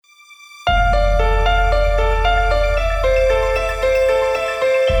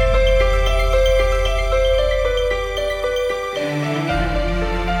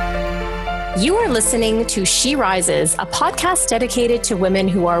You are listening to She Rises, a podcast dedicated to women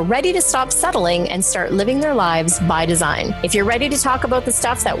who are ready to stop settling and start living their lives by design. If you're ready to talk about the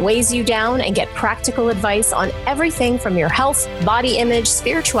stuff that weighs you down and get practical advice on everything from your health, body image,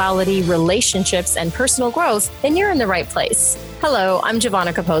 spirituality, relationships, and personal growth, then you're in the right place. Hello, I'm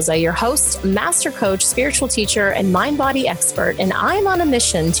Giovanna Capozza, your host, master coach, spiritual teacher, and mind-body expert, and I'm on a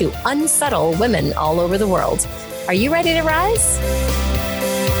mission to unsettle women all over the world. Are you ready to rise?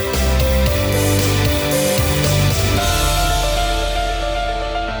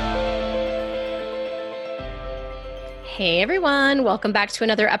 Hey everyone, welcome back to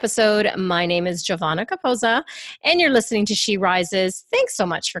another episode. My name is Giovanna Capozza and you're listening to She Rises. Thanks so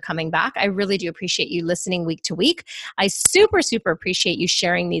much for coming back. I really do appreciate you listening week to week. I super appreciate you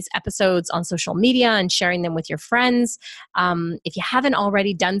sharing these episodes on social media and sharing them with your friends. If you haven't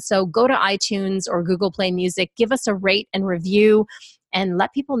already done so, go to iTunes or Google Play Music, give us a rate and review, and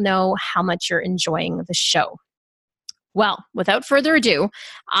let people know how much you're enjoying the show. Well, without further ado,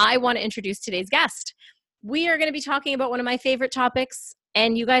 I want to introduce today's guest. We are going to be talking about one of my favorite topics,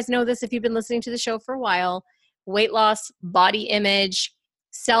 and you guys know this if you've been listening to the show for a while: weight loss, body image,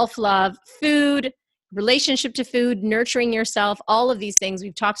 self-love, food, relationship to food, nurturing yourself, all of these things.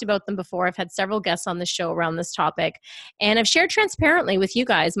 We've talked about them before. I've had several guests on the show around this topic, and I've shared transparently with you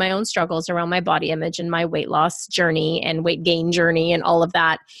guys my own struggles around my body image and my weight loss journey and weight gain journey and all of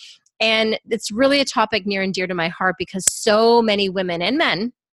that. And it's really a topic near and dear to my heart because so many women and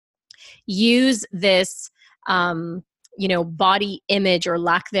men use this, body image or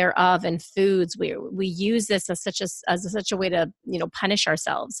lack thereof in foods. We use this as such a way to, punish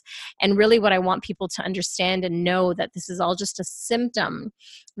ourselves. And really what I want people to understand and know that this is all just a symptom.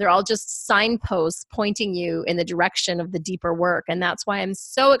 They're all just signposts pointing you in the direction of the deeper work. And that's why I'm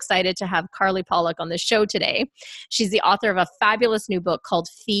so excited to have Carly Pollack on the show today. She's the author of a fabulous new book called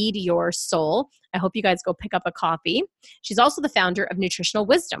Feed Your Soul. I hope you guys go pick up a copy. She's also the founder of Nutritional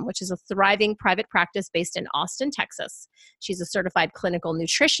Wisdom, which is a thriving private practice based in Austin, Texas. She's a certified clinical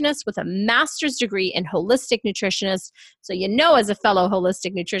nutritionist with a master's degree in holistic nutritionist. So as a fellow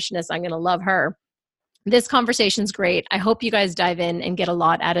holistic nutritionist, I'm going to love her. This conversation's great. I hope you guys dive in and get a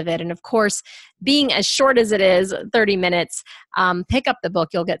lot out of it. And of course, being as short as it is, 30 minutes, pick up the book.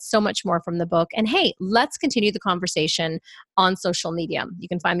 You'll get so much more from the book. And hey, let's continue the conversation on social media. You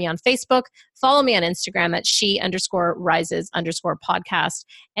can find me on Facebook, follow me on Instagram at she_rises_podcast,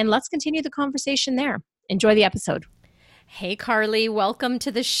 and let's continue the conversation there. Enjoy the episode. Hey, Carly, welcome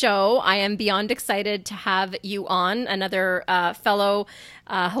to the show. I am beyond excited to have you on, another fellow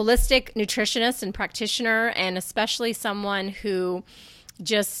holistic nutritionist and practitioner, and especially someone who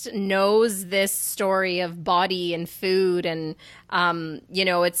just knows this story of body and food. And,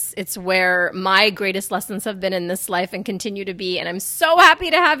 it's where my greatest lessons have been in this life and continue to be. And I'm so happy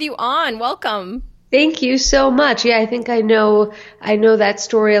to have you on. Welcome. Thank you so much. Yeah, I think I know that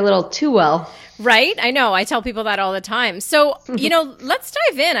story a little too well. Right? I know. I tell people that all the time. So, let's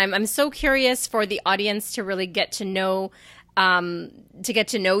dive in. I'm so curious for the audience to really get to know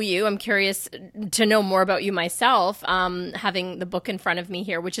you. I'm curious to know more about you myself, having the book in front of me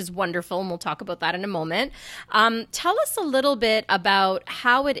here, which is wonderful. And we'll talk about that in a moment. Tell us a little bit about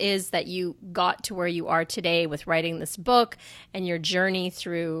how it is that you got to where you are today with writing this book and your journey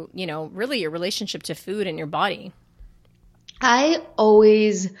through, really your relationship to food and your body. I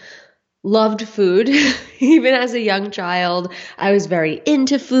always loved food. Even as a young child, I was very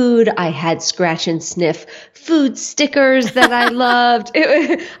into food. I had scratch and sniff food stickers that I loved.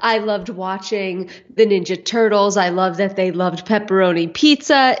 I loved watching the Ninja Turtles. I loved that they loved pepperoni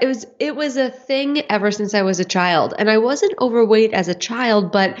pizza. It was a thing ever since I was a child. And I wasn't overweight as a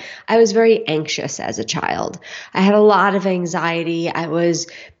child, but I was very anxious as a child. I had a lot of anxiety. I was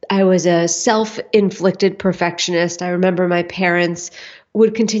a self-inflicted perfectionist. I remember my parents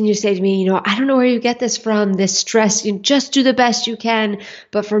would continue to say to me, I don't know where you get this from, this stress, you just do the best you can.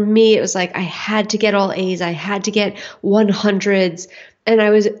 But for me, it was like I had to get all A's. I had to get 100s. And I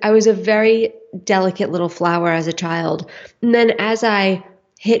was a very delicate little flower as a child. And then as I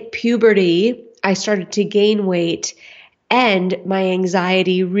hit puberty, I started to gain weight and my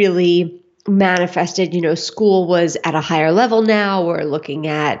anxiety really manifested. School was at a higher level now. We're looking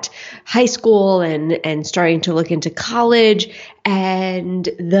at high school and starting to look into college, and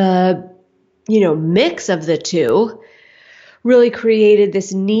the, mix of the two really created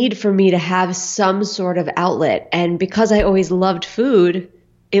this need for me to have some sort of outlet. And because I always loved food,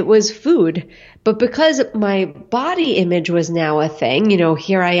 it was food. But because my body image was now a thing,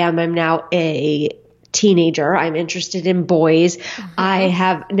 here I am, I'm now a teenager. I'm interested in boys. I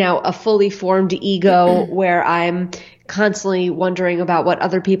have now a fully formed ego where I'm constantly wondering about what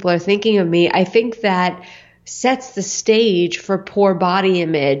other people are thinking of me, I think that sets the stage for poor body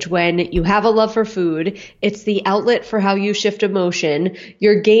image. When you have a love for food, it's the outlet for how you shift emotion.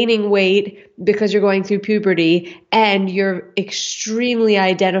 You're gaining weight because you're going through puberty, and you're extremely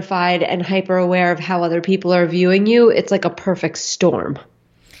identified and hyper aware of how other people are viewing you. It's like a perfect storm.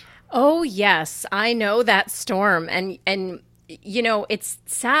 Oh, yes, I know that storm. And you know, it's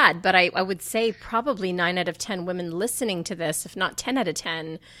sad, but I would say probably 9 out of 10 women listening to this, if not 10 out of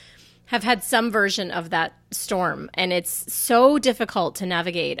 10, have had some version of that storm. And it's so difficult to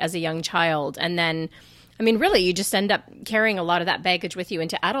navigate as a young child. And then, I mean, really, you just end up carrying a lot of that baggage with you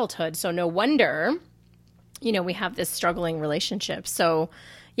into adulthood. So no wonder, you know, we have this struggling relationship. So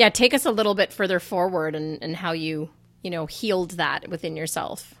yeah, take us a little bit further forward and how you know, healed that within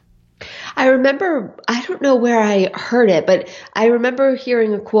yourself. I remember, I don't know where I heard it, but I remember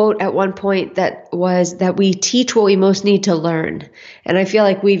hearing a quote at one point that was that we teach what we most need to learn. And I feel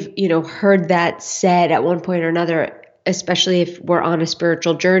like we've, you know, heard that said at one point or another, especially if we're on a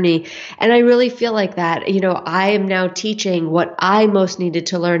spiritual journey. And I really feel like that, you know, I am now teaching what I most needed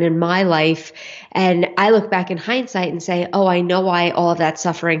to learn in my life. And I look back in hindsight and say, oh, I know why all of that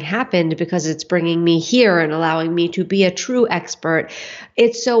suffering happened, because it's bringing me here and allowing me to be a true expert.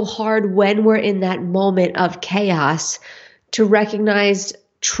 It's so hard when we're in that moment of chaos to recognize,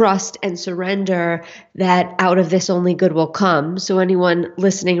 trust, and surrender that out of this only good will come. So anyone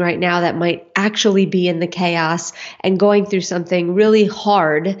listening right now that might actually be in the chaos and going through something really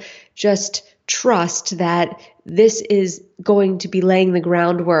hard, just trust that this is going to be laying the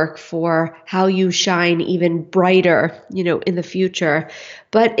groundwork for how you shine even brighter, you know, in the future.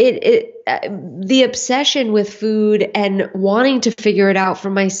 But the obsession with food and wanting to figure it out for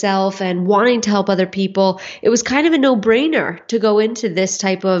myself and wanting to help other people, it was kind of a no-brainer to go into this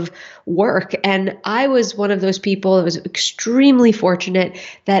type of work. And I was one of those people that was extremely fortunate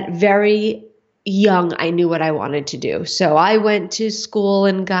that very young, I knew what I wanted to do. So I went to school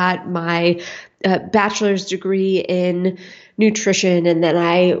and got my bachelor's degree in nutrition. And then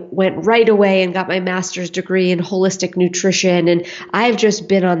I went right away and got my master's degree in holistic nutrition. And I've just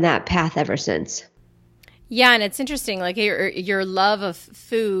been on that path ever since. Yeah, and it's interesting, like your love of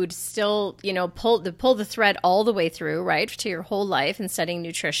food still, you know, pull the thread all the way through, right, to your whole life and studying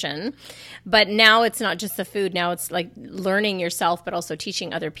nutrition. But now it's not just the food. Now it's like learning yourself, but also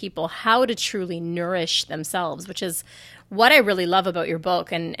teaching other people how to truly nourish themselves, which is what I really love about your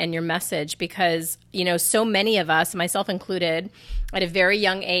book and your message, because, you know, so many of us, myself included, at a very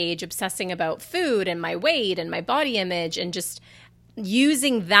young age, obsessing about food and my weight and my body image and just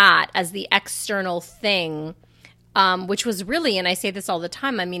using that as the external thing, which was really, and I say this all the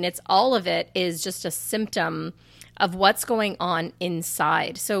time, I mean, it's all of it is just a symptom of what's going on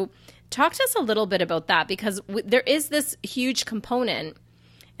inside. So talk to us a little bit about that, because there is this huge component,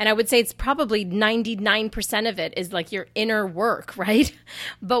 and I would say it's probably 99% of it is like your inner work, right?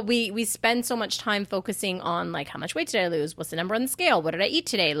 But we spend so much time focusing on like, how much weight did I lose? What's the number on the scale? What did I eat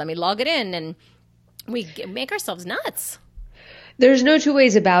today? Let me log it in. And we make ourselves nuts. There's no two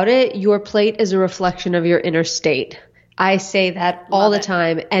ways about it. Your plate is a reflection of your inner state. I say that all the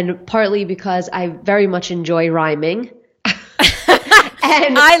time, and partly because I very much enjoy rhyming.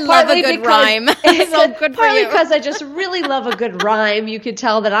 And I love a good rhyme. So good for partly you. because I just really love a good rhyme. You could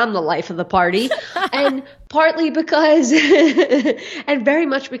tell that I'm the life of the party. And partly because, and very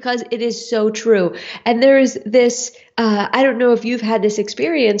much because it is so true. And there's this, I don't know if you've had this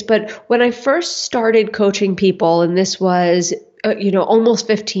experience, but when I first started coaching people, and this was, almost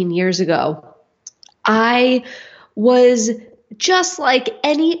 15 years ago, I was just like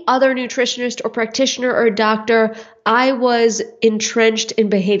any other nutritionist or practitioner or doctor, I was entrenched in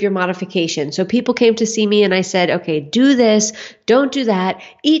behavior modification. So people came to see me and I said, okay, do this, don't do that,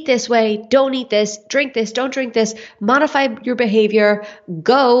 eat this way, don't eat this, drink this, don't drink this, modify your behavior,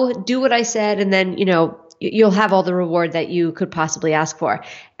 go do what I said, and then, you'll have all the reward that you could possibly ask for.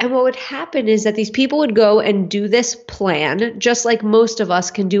 And what would happen is that these people would go and do this plan, just like most of us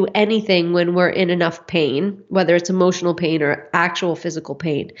can do anything when we're in enough pain, whether it's emotional pain or actual physical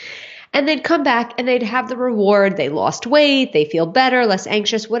pain. And they'd come back and they'd have the reward. They lost weight, they feel better, less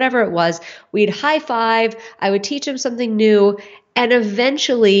anxious, whatever it was. We'd high five, I would teach them something new, and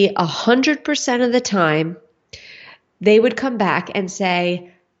eventually 100% of the time, they would come back and say,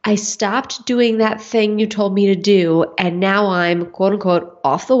 I stopped doing that thing you told me to do, and now I'm, quote unquote,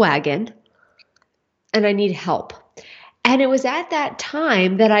 off the wagon, and I need help. And it was at that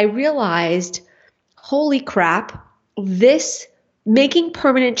time that I realized, holy crap, this making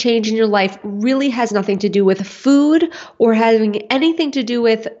permanent change in your life really has nothing to do with food or having anything to do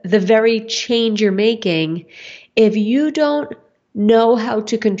with the very change you're making. if you don't know how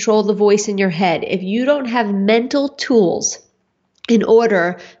to control the voice in your head, if you don't have mental tools in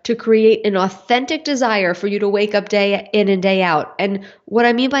order to create an authentic desire for you to wake up day in and day out. And what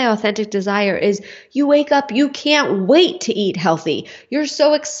I mean by authentic desire is you wake up, you can't wait to eat healthy. You're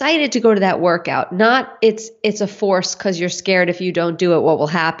so excited to go to that workout. Not it's a force because you're scared if you don't do it, what will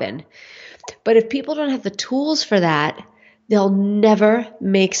happen. But if people don't have the tools for that, they'll never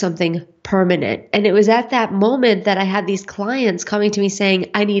make something permanent. And it was at that moment that I had these clients coming to me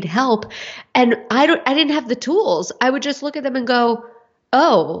saying, I need help. And I didn't have the tools. I would just look at them and go,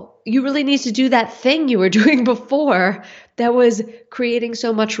 oh, you really need to do that thing you were doing before that was creating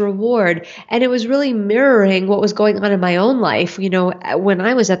so much reward. And it was really mirroring what was going on in my own life. You know, when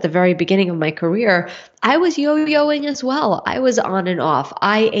I was at the very beginning of my career, I was yo-yoing as well. I was on and off.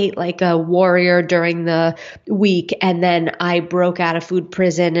 I ate like a warrior during the week, and then I broke out of food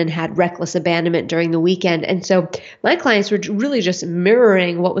prison and had reckless abandonment during the weekend. And so my clients were really just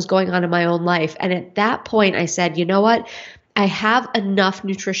mirroring what was going on in my own life. And at that point, I said, you know what? I have enough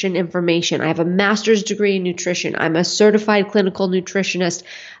nutrition information. I have a master's degree in nutrition. I'm a certified clinical nutritionist.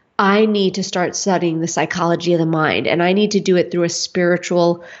 I need to start studying the psychology of the mind, and I need to do it through a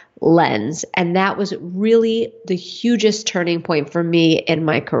spiritual lens. And that was really the hugest turning point for me in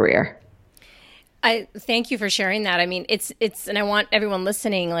my career. I thank you for sharing that. I mean, it's, and I want everyone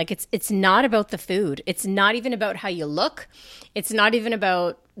listening, like it's not about the food. It's not even about how you look. It's not even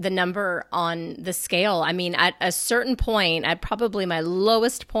about the number on the scale. I mean, at a certain point, at probably my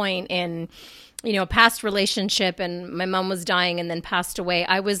lowest point in, you know, a past relationship, and my mom was dying and then passed away,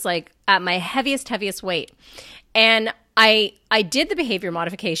 I was like at my heaviest weight. And I did the behavior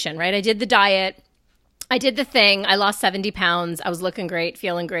modification, right? I did the diet. I did the thing. I lost 70 pounds. I was looking great,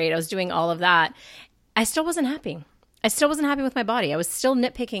 feeling great. I was doing all of that. I still wasn't happy. I still wasn't happy with my body. I was still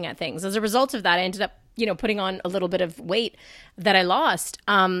nitpicking at things. As a result of that, I ended up, you know, putting on a little bit of weight that I lost.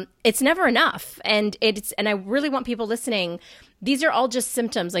 It's never enough. And I really want people listening. These are all just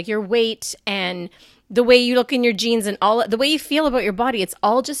symptoms, like your weight and the way you look in your jeans and all the way you feel about your body. It's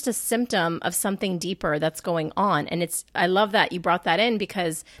all just a symptom of something deeper that's going on. And I love that you brought that in,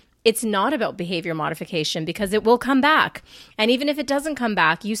 because it's not about behavior modification, because it will come back. And even if it doesn't come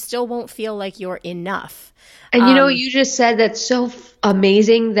back, you still won't feel like you're enough. And you know, you just said that's so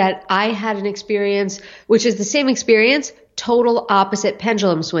amazing that I had an experience, which is the same experience, total opposite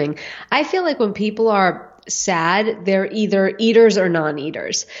pendulum swing. I feel like when people are sad, they're either eaters or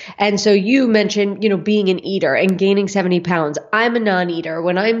non-eaters. And so you mentioned, you know, being an eater and gaining 70 pounds. I'm a non-eater.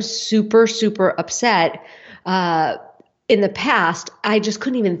 When I'm super, super upset, in the past, I just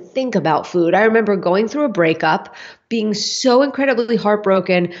couldn't even think about food. I remember going through a breakup, being so incredibly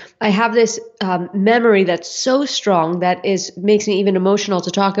heartbroken. I have this memory that's so strong that makes me even emotional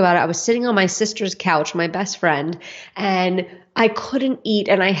to talk about it. I was sitting on my sister's couch, my best friend, and I couldn't eat,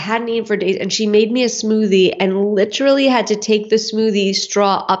 and I hadn't eaten for days, and she made me a smoothie and literally had to take the smoothie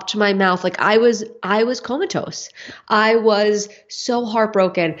straw up to my mouth. Like I was comatose. I was so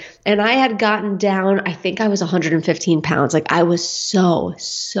heartbroken, and I had gotten down, I think I was 115 pounds. Like I was so,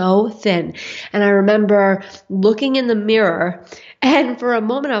 so thin. And I remember looking in the mirror, and for a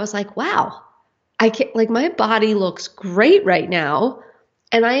moment I was like, wow, my body looks great right now.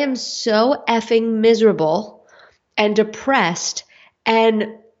 And I am so effing miserable and depressed.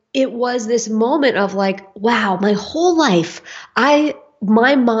 And it was this moment of like, wow, my whole life,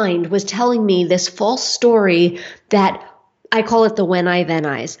 my mind was telling me this false story that I call it the when I, then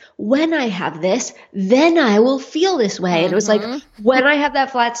I's. When I have this, then I will feel this way. And it was like, when I have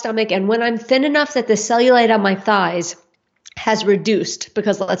that flat stomach and when I'm thin enough that the cellulite on my thighs has reduced,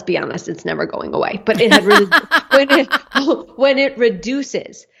 because let's be honest, it's never going away, but it had really, when it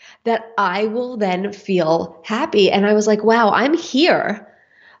reduces, that I will then feel happy. And I was like, wow, I'm here,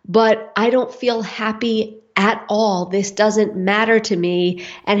 but I don't feel happy at all. This doesn't matter to me.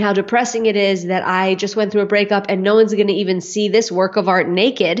 And how depressing it is that I just went through a breakup and no one's going to even see this work of art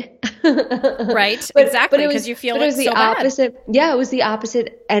naked. Right. Exactly. Because you feel it so opposite. Bad. Yeah. It was the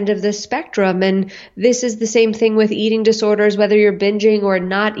opposite end of the spectrum. And this is the same thing with eating disorders, whether you're binging or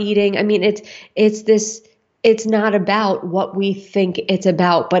not eating. I mean, it's not about what we think it's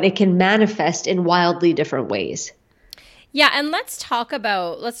about, but it can manifest in wildly different ways. Yeah, and let's talk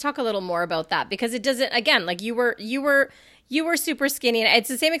a little more about that, because it doesn't, again, like you were super skinny, and it's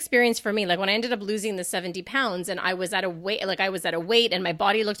the same experience for me. Like when I ended up losing the 70 pounds and I was at a weight and my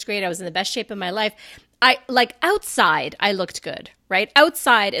body looked great. I was in the best shape of my life. Outside I looked good, right?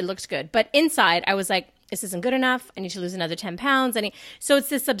 Outside it looked good, but inside I was like, this isn't good enough. I need to lose another 10 pounds. So it's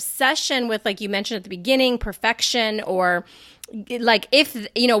this obsession with, like you mentioned at the beginning, perfection, or, like if,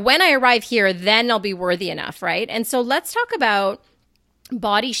 when I arrive here, then I'll be worthy enough, right? And so let's talk about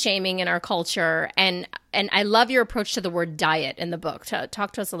body shaming in our culture. And I love your approach to the word diet in the book.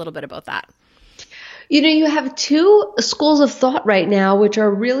 Talk to us a little bit about that. You have two schools of thought right now, which are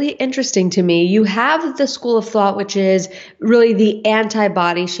really interesting to me. You have the school of thought, which is really the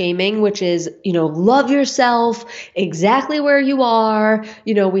anti-body shaming, which is, love yourself exactly where you are.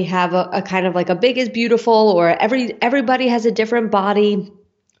 We have a kind of like a big is beautiful, or everybody has a different body.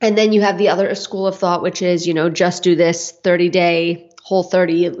 And then you have the other school of thought, which is, just do this 30-day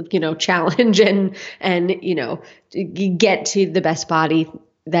Whole30, challenge and, get to the best body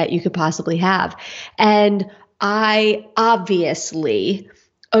that you could possibly have. And I obviously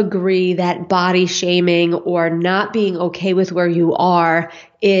agree that body shaming or not being okay with where you are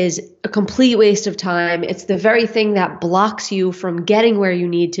is a complete waste of time. It's the very thing that blocks you from getting where you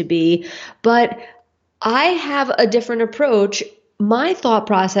need to be. But I have a different approach. My thought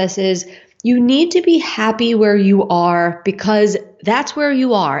process is you need to be happy where you are because that's where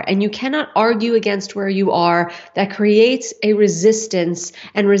you are, and you cannot argue against where you are. That creates a resistance,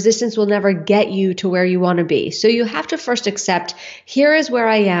 and resistance will never get you to where you want to be. So you have to first accept, here is where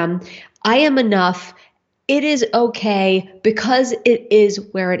I am. I am enough. It is okay because it is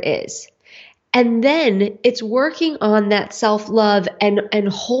where it is. And then it's working on that self-love and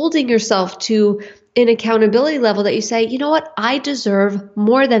holding yourself to an accountability level that you say, you know what, I deserve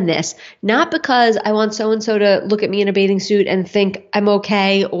more than this. Not because I want so-and-so to look at me in a bathing suit and think I'm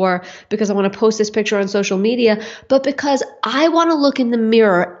okay, or because I want to post this picture on social media, but because I want to look in the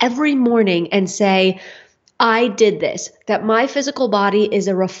mirror every morning and say, I did this, that my physical body is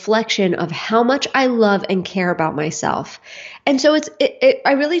a reflection of how much I love and care about myself. And so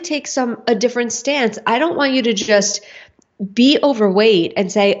I really take a different stance. I don't want you to just be overweight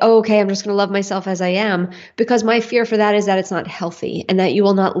and say, oh, okay, I'm just going to love myself as I am, because my fear for that is that it's not healthy and that you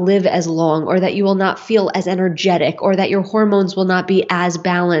will not live as long, or that you will not feel as energetic, or that your hormones will not be as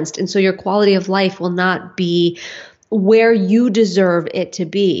balanced. And so your quality of life will not be where you deserve it to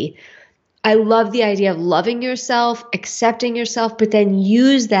be. I love the idea of loving yourself, accepting yourself, but then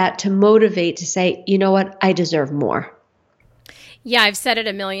use that to motivate to say, you know what, I deserve more. Yeah, I've said it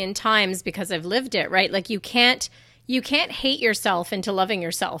a million times because I've lived it, right? Like you can't hate yourself into loving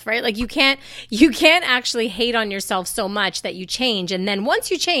yourself, right? Like you can't actually hate on yourself so much that you change. And then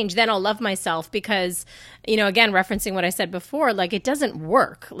once you change, then I'll love myself because, again, referencing what I said before, like it doesn't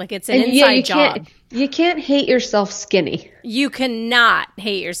work. Like it's an inside job. You can't hate yourself skinny. You cannot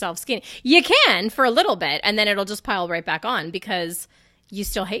hate yourself skinny. You can for a little bit, and then it'll just pile right back on because you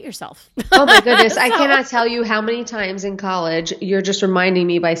still hate yourself. Oh my goodness. I cannot tell you how many times in college, you're just reminding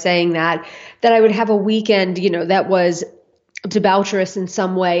me by saying that I would have a weekend, that was debaucherous in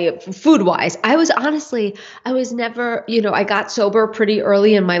some way, food wise. I was never, I got sober pretty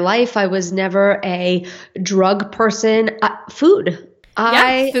early in my life. I was never a drug person. Food.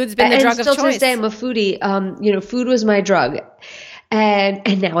 Food's been the drug of choice. And still to this day, I'm a foodie. Food was my drug.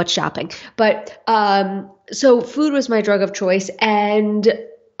 And now it's shopping. But, so food was my drug of choice, and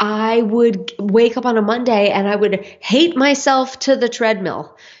I would wake up on a Monday and I would hate myself to the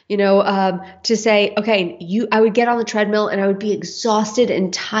treadmill, to say, okay, I would get on the treadmill and I would be exhausted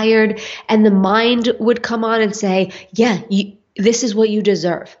and tired, and the mind would come on and say, yeah, this is what you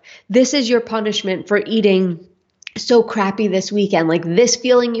deserve. This is your punishment for eating so crappy this weekend. Like this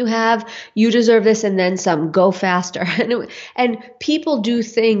feeling you have, you deserve this and then some. Go faster. And people do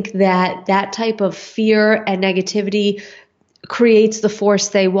think that type of fear and negativity creates the force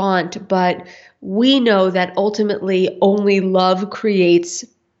they want, but we know that ultimately only love creates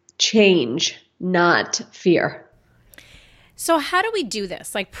change, not fear. So how do we do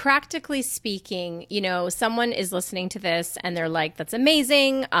this? Like practically speaking, someone is listening to this and they're like, that's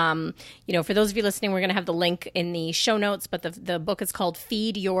amazing. For those of you listening, we're going to have the link in the show notes, but the book is called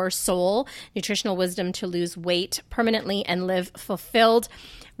Feed Your Soul, Nutritional Wisdom to Lose Weight Permanently and Live Fulfilled.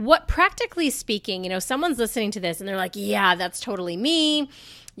 What practically speaking, someone's listening to this and they're like, yeah, that's totally me.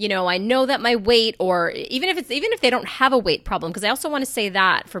 I know that my weight, or even if they don't have a weight problem, because I also want to say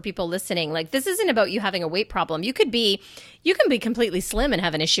that for people listening, like this isn't about you having a weight problem. You can be completely slim and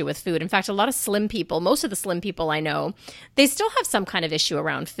have an issue with food. In fact, a lot of slim people, most of the slim people I know, they still have some kind of issue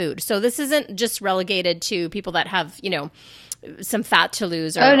around food. So this isn't just relegated to people that have, some fat to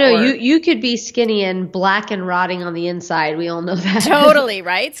lose. You could be skinny and black and rotting on the inside. We all know that. Totally,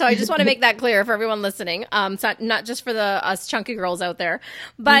 right? So I just want to make that clear for everyone listening. So not just for us chunky girls out there,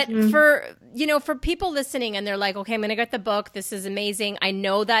 but for people listening and they're like, okay, I'm going to get the book. This is amazing. I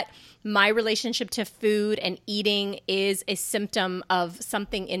know that my relationship to food and eating is a symptom of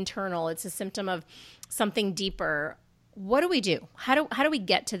something internal. It's a symptom of something deeper. What do we do? How do we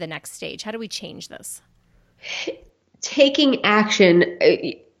get to the next stage? How do we change this? Taking action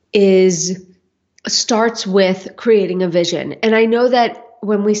starts with creating a vision. And I know that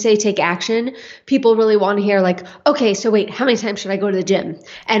when we say take action, people really want to hear like, okay, so wait, how many times should I go to the gym?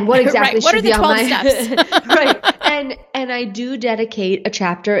 And what exactly right. What should are the be 12 on my steps? right. And I do dedicate a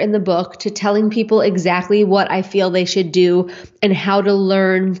chapter in the book to telling people exactly what I feel they should do and how to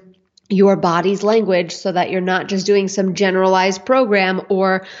learn your body's language so that you're not just doing some generalized program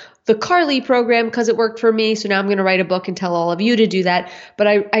or the Carly program because it worked for me. So now I'm going to write a book and tell all of you to do that. But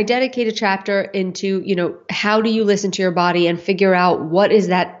I dedicate a chapter into, how do you listen to your body and figure out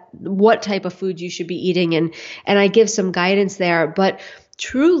what type of food you should be eating. And I give some guidance there. But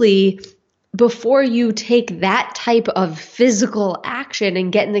truly, before you take that type of physical action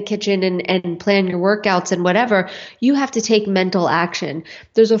and get in the kitchen and plan your workouts and whatever, you have to take mental action.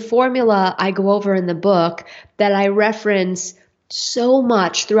 There's a formula I go over in the book that I reference so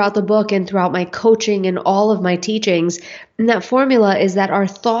much throughout the book and throughout my coaching and all of my teachings. And that formula is that our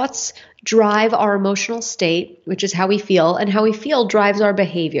thoughts drive our emotional state, which is how we feel, and how we feel drives our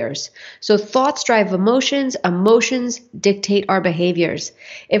behaviors. So thoughts drive emotions, emotions dictate our behaviors.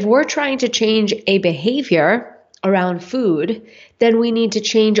 If we're trying to change a behavior around food, then we need to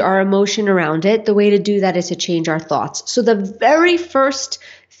change our emotion around it. The way to do that is to change our thoughts. So the very first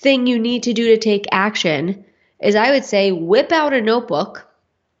thing you need to do to take action is, I would say, whip out a notebook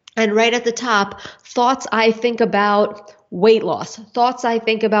and write at the top, thoughts I think about weight loss, thoughts I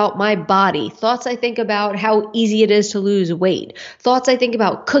think about my body, thoughts I think about how easy it is to lose weight, thoughts I think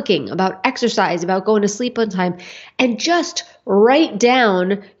about cooking, about exercise, about going to sleep on time, and just write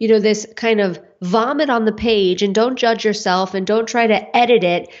down, this kind of vomit on the page, and don't judge yourself and don't try to edit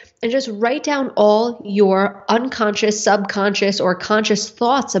it, and just write down all your unconscious, subconscious, or conscious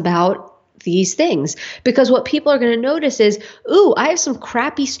thoughts about these things. Because what people are going to notice is, ooh, I have some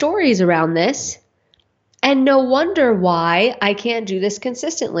crappy stories around this. And no wonder why I can't do this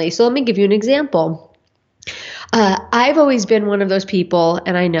consistently. So let me give you an example. I've always been one of those people,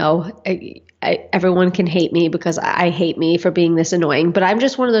 and I know everyone can hate me because I hate me for being this annoying, but I'm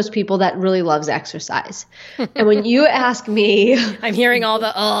just one of those people that really loves exercise. And when you ask me, I'm hearing all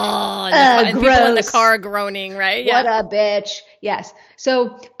the and people in the car groaning, right? Yeah. What a bitch. Yes.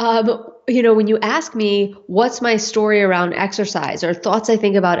 So, when you ask me what's my story around exercise or thoughts I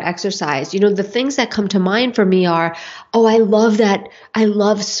think about exercise, the things that come to mind for me are, oh, I love that. I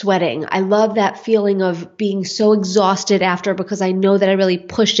love sweating. I love that feeling of being so exhausted after because I know that I really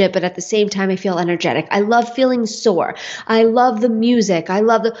pushed it, but at the same time, I feel energetic. I love feeling sore. I love the music. I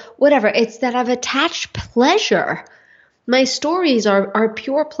love whatever. It's that I've attached pleasure. My stories are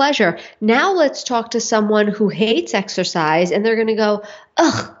pure pleasure. Now let's talk to someone who hates exercise and they're going to go,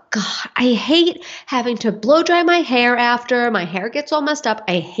 ugh, God, I hate having to blow dry my hair after my hair gets all messed up.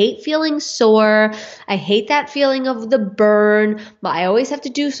 I hate feeling sore. I hate that feeling of the burn. I always have to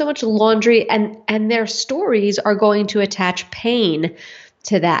do so much laundry, and their stories are going to attach pain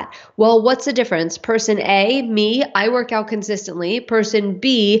to that. Well, what's the difference? Person A, me, I work out consistently. Person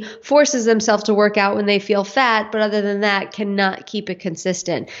B forces themselves to work out when they feel fat, but other than that, cannot keep it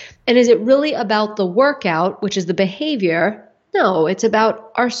consistent. And is it really about the workout, which is the behavior? No, it's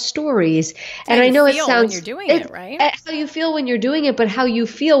about our stories. And I know it sounds, when you're doing it, right? How you feel when you're doing it, but how you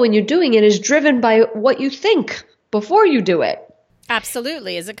feel when you're doing it is driven by what you think before you do it.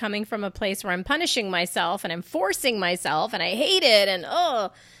 Absolutely. Is it coming from a place where I'm punishing myself and I'm forcing myself and I hate it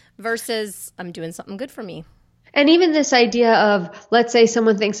and versus I'm doing something good for me? And even this idea of, let's say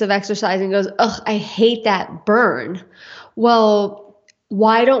someone thinks of exercise and goes, ugh, I hate that burn. Well,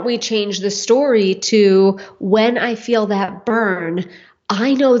 why don't we change the story to, when I feel that burn,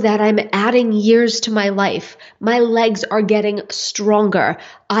 I know that I'm adding years to my life. My legs are getting stronger.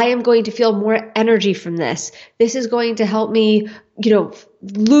 I am going to feel more energy from this. This is going to help me,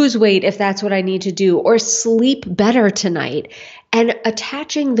 lose weight if that's what I need to do, or sleep better tonight. And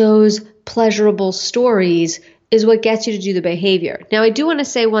attaching those pleasurable stories is what gets you to do the behavior. Now, I do want to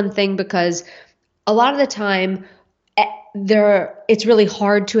say one thing, because a lot of the time, it's really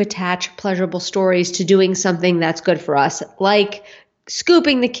hard to attach pleasurable stories to doing something that's good for us, like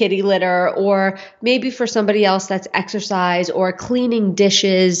scooping the kitty litter, or maybe for somebody else that's exercise or cleaning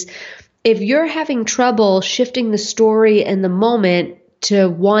dishes. If you're having trouble shifting the story in the moment to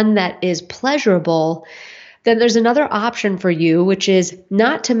one that is pleasurable, then there's another option for you, which is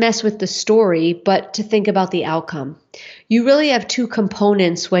not to mess with the story, but to think about the outcome. You really have two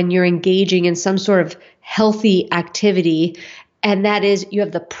components when you're engaging in some sort of healthy activity, and that is, you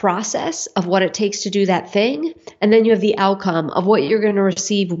have the process of what it takes to do that thing, and then you have the outcome of what you're going to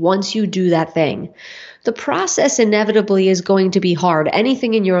receive once you do that thing. the process inevitably is going to be hard.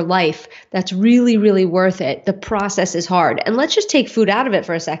 Anything in your life that's really, really worth it, the process is hard. And let's just take food out of it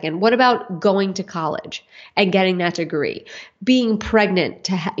for a second. What about going to college and getting that degree? Being pregnant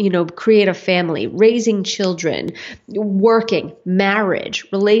to, create a family, raising children, working, marriage,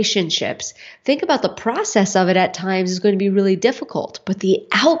 relationships. Think about the process of it at times is going to be really difficult, but the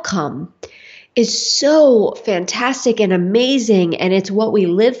outcome is so fantastic and amazing, and it's what we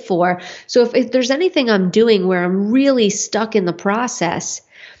live for. So if there's anything I'm doing where I'm really stuck in the process,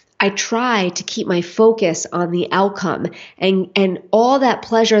 I try to keep my focus on the outcome, and all that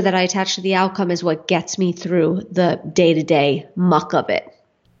pleasure that I attach to the outcome is what gets me through the day-to-day muck of it.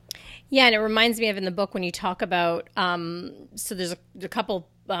 Yeah, and it reminds me of in the book when you talk about, so there's a couple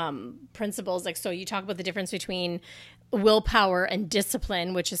principles, so you talk about the difference between willpower and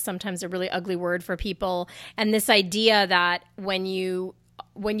discipline, which is sometimes a really ugly word for people. And this idea that when you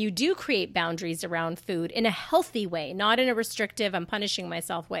do create boundaries around food in a healthy way, not in a restrictive, I'm punishing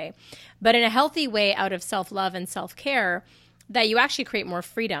myself way, but in a healthy way out of self-love and self-care, that you actually create more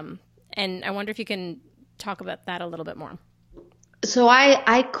freedom. And I wonder if you can talk about that a little bit more. So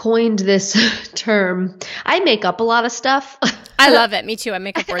I coined this term. I make up a lot of stuff. I love it. Me too. I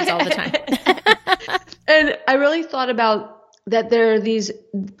make up words all the time. And I really thought about that there are these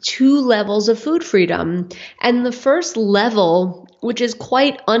two levels of food freedom. And the first level, which is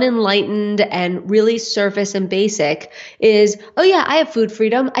quite unenlightened and really surface and basic, is, oh yeah, I have food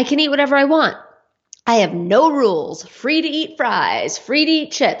freedom. I can eat whatever I want. I have no rules. Free to eat fries, free to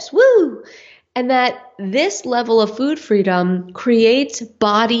eat chips. Woo! And that this level of food freedom creates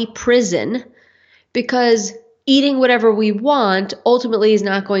body prison, because eating whatever we want ultimately is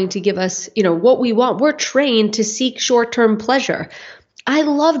not going to give us, what we want. We're trained to seek short-term pleasure. I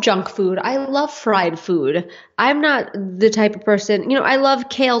love junk food. I love fried food. I'm not the type of person, I love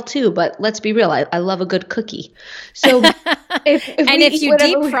kale too, but let's be real. I love a good cookie. So if you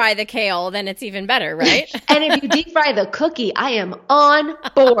deep fry the kale, then it's even better, right? And if you deep fry the cookie, I am on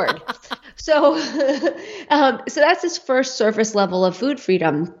board. So that's this first surface level of food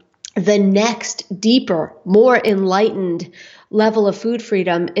freedom. The next deeper, more enlightened level of food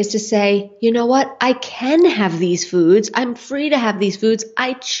freedom is to say, you know what? I can have these foods. I'm free to have these foods.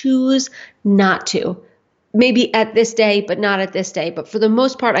 I choose not to. Maybe at this day, but not at this day. But for the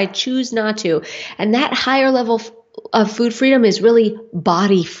most part, I choose not to. And that higher level of food freedom is really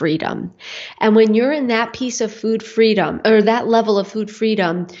body freedom. And when you're in that piece of food freedom, or that level of food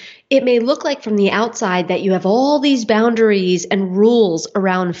freedom, it may look like from the outside that you have all these boundaries and rules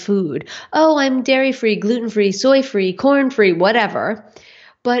around food. Oh, I'm dairy-free, gluten-free, soy-free, corn-free, whatever.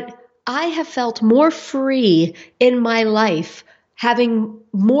 But I have felt more free in my life, having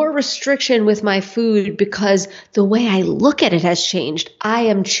more restriction with my food, because the way I look at it has changed. I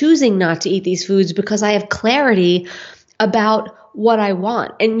am choosing not to eat these foods because I have clarity about what I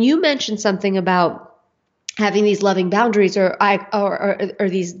want. And you mentioned something about having these loving boundaries or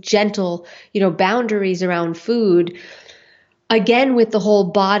these gentle, boundaries around food. Again, with the whole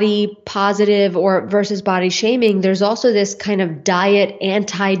body positive or versus body shaming, there's also this kind of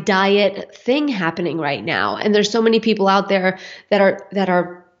anti-diet thing happening right now. And there's so many people out there that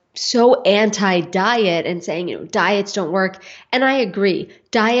are so anti-diet and saying, diets don't work. And I agree.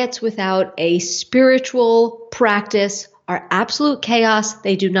 Diets without a spiritual practice are absolute chaos.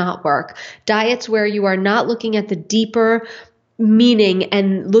 They do not work. Diets where you are not looking at the deeper meaning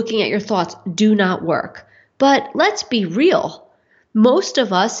and looking at your thoughts do not work. But let's be real. Most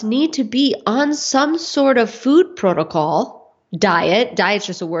of us need to be on some sort of food protocol, diet's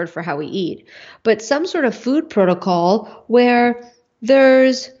just a word for how we eat, but some sort of food protocol where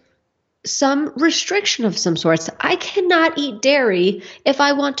there's some restriction of some sorts. I cannot eat dairy if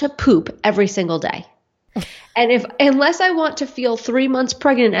I want to poop every single day. And unless I want to feel 3 months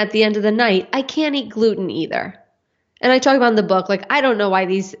pregnant at the end of the night, I can't eat gluten either. And I talk about in the book, I don't know why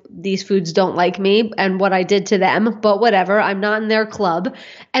these foods don't like me and what I did to them, but whatever, I'm not in their club.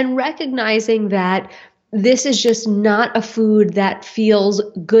 And recognizing that this is just not a food that feels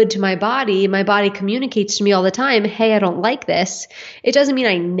good to my body. My body communicates to me all the time, hey, I don't like this. It doesn't mean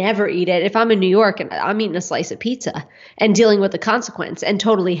I never eat it. If I'm in New York and I'm eating a slice of pizza and dealing with the consequence and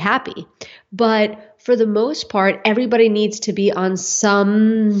totally happy. But for the most part, everybody needs to be on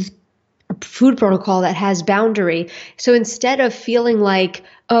some food protocol that has boundary. So instead of feeling like,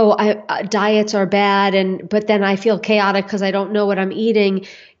 diets are bad, but then I feel chaotic because I don't know what I'm eating,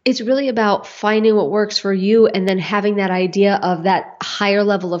 it's really about finding what works for you and then having that idea of that higher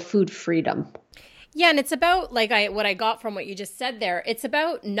level of food freedom. Yeah, and it's about like what I got from what you just said there. It's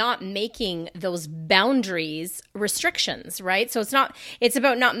about not making those boundaries restrictions, right? So it's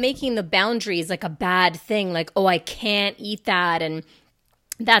about not making the boundaries like a bad thing, like, oh, I can't eat that and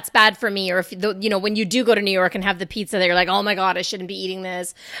that's bad for me. Or if when you do go to New York and have the pizza there, you're like, oh my God, I shouldn't be eating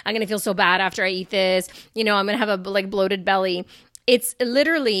this. I'm going to feel so bad after I eat this. I'm going to have a like bloated belly. It's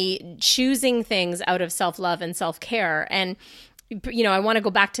literally choosing things out of self-love and self-care. And I want to go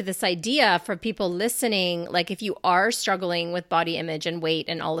back to this idea for people listening. Like, if you are struggling with body image and weight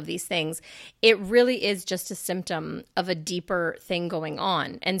and all of these things, it really is just a symptom of a deeper thing going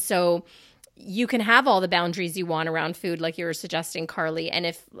on. And so you can have all the boundaries you want around food, like you were suggesting, Carly. And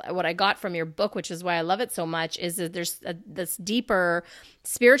if what I got from your book, which is why I love it so much, is that there's this deeper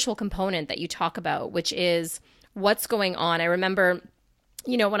spiritual component that you talk about, which is what's going on. I remember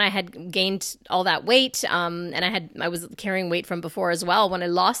when I had gained all that weight, and I was carrying weight from before as well, when I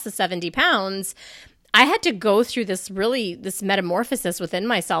lost the 70 pounds, I had to go through this metamorphosis within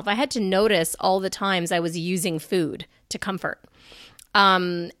myself. I had to notice all the times I was using food to comfort.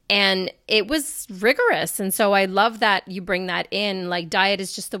 And it was rigorous. And so I love that you bring that in. Like, diet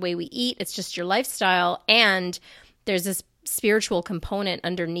is just the way we eat. It's just your lifestyle. And there's this spiritual component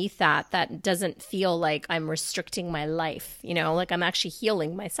underneath that doesn't feel like I'm restricting my life, like I'm actually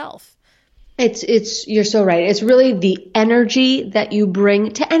healing myself. You're so right. It's really the energy that you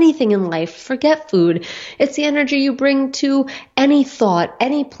bring to anything in life. Forget food. It's the energy you bring to any thought,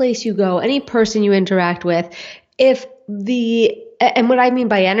 any place you go, any person you interact with. And what I mean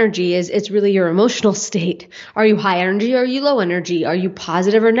by energy is it's really your emotional state. Are you high energy or are you low energy? Are you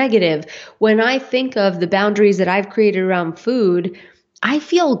positive or negative? When I think of the boundaries that I've created around food, I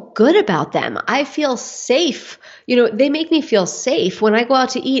feel good about them. I feel safe. They make me feel safe. When I go out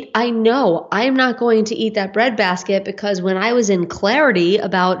to eat, I know I'm not going to eat that bread basket, because when I was in clarity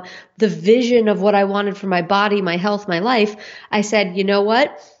about the vision of what I wanted for my body, my health, my life, I said, you know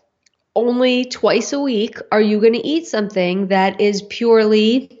what? Only twice a week are you going to eat something that is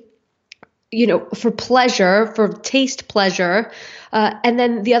purely, for pleasure, for taste pleasure. And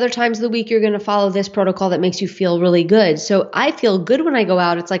then the other times of the week, you're going to follow this protocol that makes you feel really good. So I feel good when I go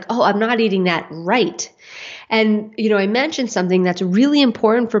out. It's like, oh, I'm not eating that right. And, I mentioned something that's really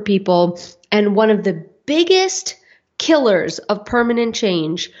important for people. And one of the biggest killers of permanent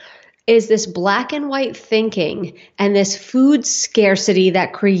change is this black and white thinking and this food scarcity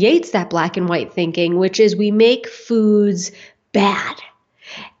that creates that black and white thinking, which is we make foods bad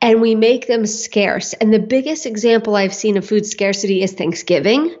and we make them scarce. And the biggest example I've seen of food scarcity is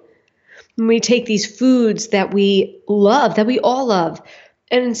Thanksgiving. When we take these foods that we love, that we all love,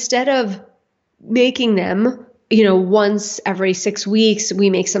 and instead of making them once every 6 weeks, we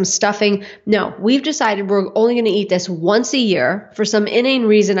make some stuffing. No, we've decided we're only going to eat this once a year for some inane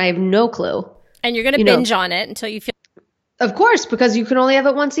reason. I have no clue. And you're going to binge on it until you feel. Of course, because you can only have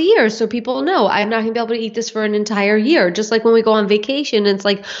it once a year. So people know I'm not going to be able to eat this for an entire year. Just like when we go on vacation, and it's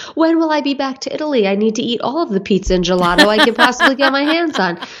like, when will I be back to Italy? I need to eat all of the pizza and gelato I can possibly get my hands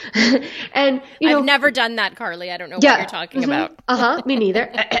on. And, I've never done that, Carly. I don't know what you're talking about. Me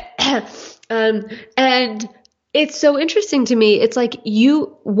neither. And it's so interesting to me. It's like,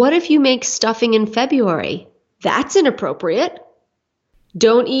 what if you make stuffing in February? That's inappropriate.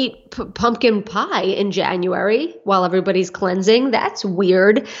 Don't eat pumpkin pie in January while everybody's cleansing. That's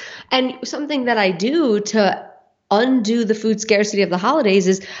weird. And something that I do to undo the food scarcity of the holidays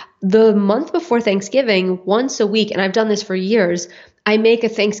is the month before Thanksgiving, once a week, and I've done this for years, I make a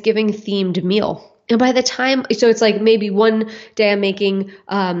Thanksgiving themed meal. And by the time, so it's like maybe one day I'm making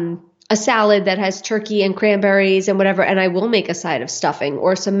a salad that has turkey and cranberries and whatever, and I will make a side of stuffing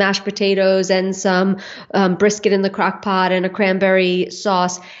or some mashed potatoes and some brisket in the crock pot and a cranberry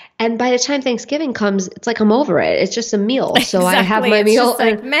sauce. And by the time Thanksgiving comes, it's like I'm over it. It's just a meal. So exactly. I have my it's meal. Just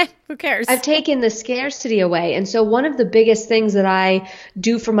like, meh, who cares? I've taken the scarcity away. And so one of the biggest things that I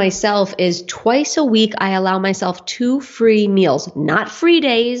do for myself is twice a week, I allow myself 2 free meals, not free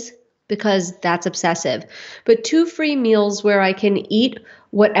days, because that's obsessive, but 2 free meals where I can eat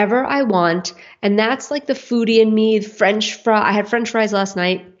whatever I want. And that's like the foodie in me. I had French fries last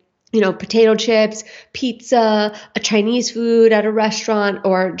night, potato chips, pizza, a Chinese food at a restaurant,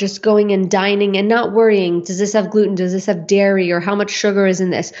 or just going and dining and not worrying, does this have gluten? Does this have dairy? Or how much sugar is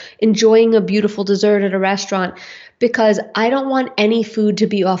in this? Enjoying a beautiful dessert at a restaurant, because I don't want any food to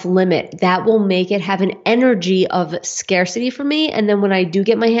be off limit. That will make it have an energy of scarcity for me. And then when I do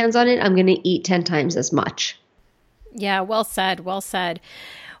get my hands on it, I'm going to eat 10 times as much. Yeah, well said. Well said.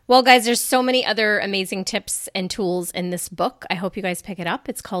 Well, guys, there's so many other amazing tips and tools in this book. I hope you guys pick it up.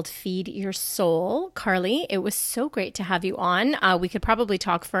 It's called Feed Your Soul. Carly, it was so great to have you on. We could probably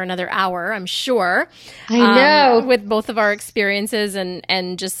talk for another hour, I'm sure. I know. With both of our experiences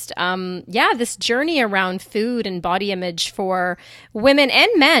and just, this journey around food and body image for women and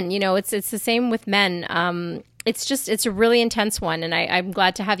men. You know, it's the same with men. It's a really intense one, and I'm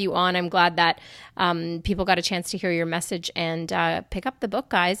glad to have you on. I'm glad that people got a chance to hear your message and pick up the book,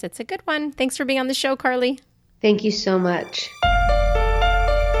 guys. It's a good one. Thanks for being on the show, Carly. Thank you so much.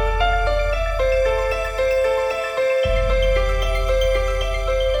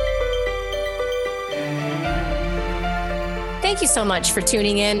 Thank you so much for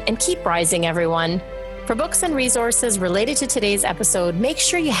tuning in, and keep rising, everyone. For books and resources related to today's episode, make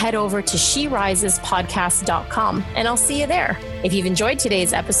sure you head over to sherisespodcast.com, and I'll see you there. If you've enjoyed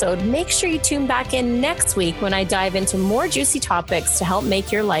today's episode, make sure you tune back in next week when I dive into more juicy topics to help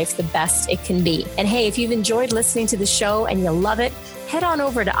make your life the best it can be. And hey, if you've enjoyed listening to the show and you love it, head on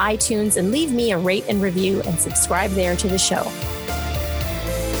over to iTunes and leave me a rate and review and subscribe there to the show.